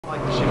No.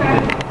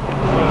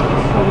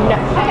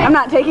 I'm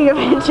not taking a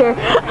picture.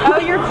 Oh,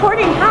 you're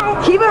recording. Hi.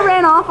 Kiva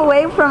ran off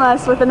away from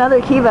us with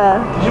another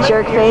Kiva.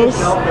 Jerk face.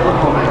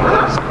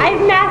 I've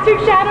mastered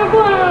shadow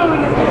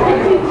clone.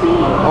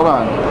 Hold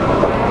on.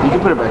 You can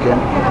put it back in.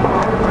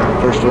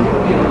 First one.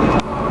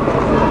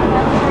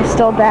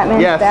 Still Batman.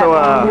 Yeah, so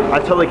I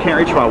totally can't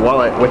reach my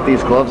wallet with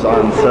these gloves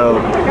on, so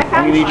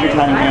I'm gonna need your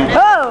tiny hand.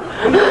 Oh!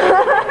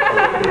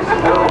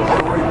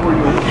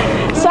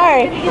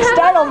 Sorry,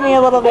 startled me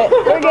a little bit.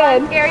 We're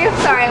good. Gary, I'm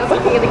sorry, I was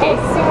looking at the case.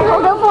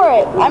 Oh, go for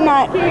it. I'm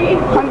not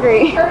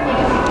hungry. I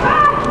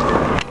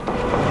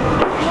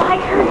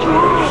like her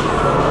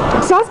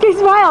dress. Sasuke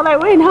smiled. I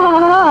win.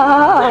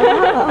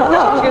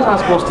 Sasuke's not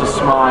supposed to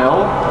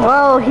smile.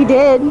 Well, he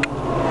did.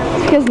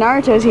 It's because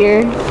Naruto's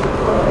here.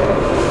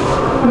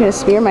 I'm gonna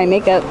smear my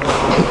makeup. I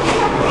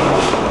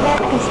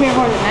can smear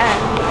more than that.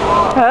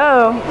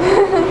 Oh.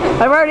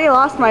 I've already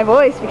lost my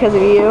voice because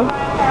of you.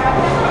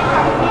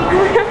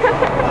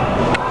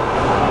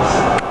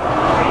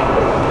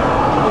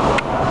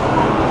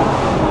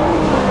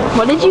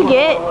 What did you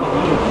get?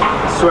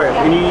 I swear,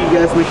 we need you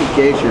guys to make a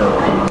gauge here.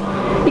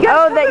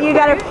 Oh, that you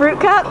got a fruit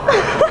cup?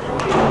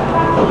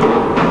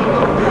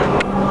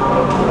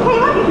 Hey,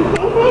 look, it's the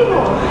same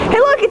table. Hey,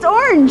 look, it's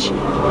orange.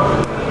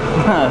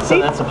 So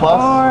that's a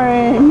plus?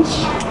 Orange.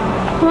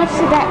 How much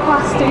did that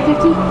cost?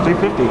 $3.50?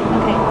 $3.50.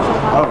 Okay.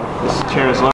 Oh, this chair is low.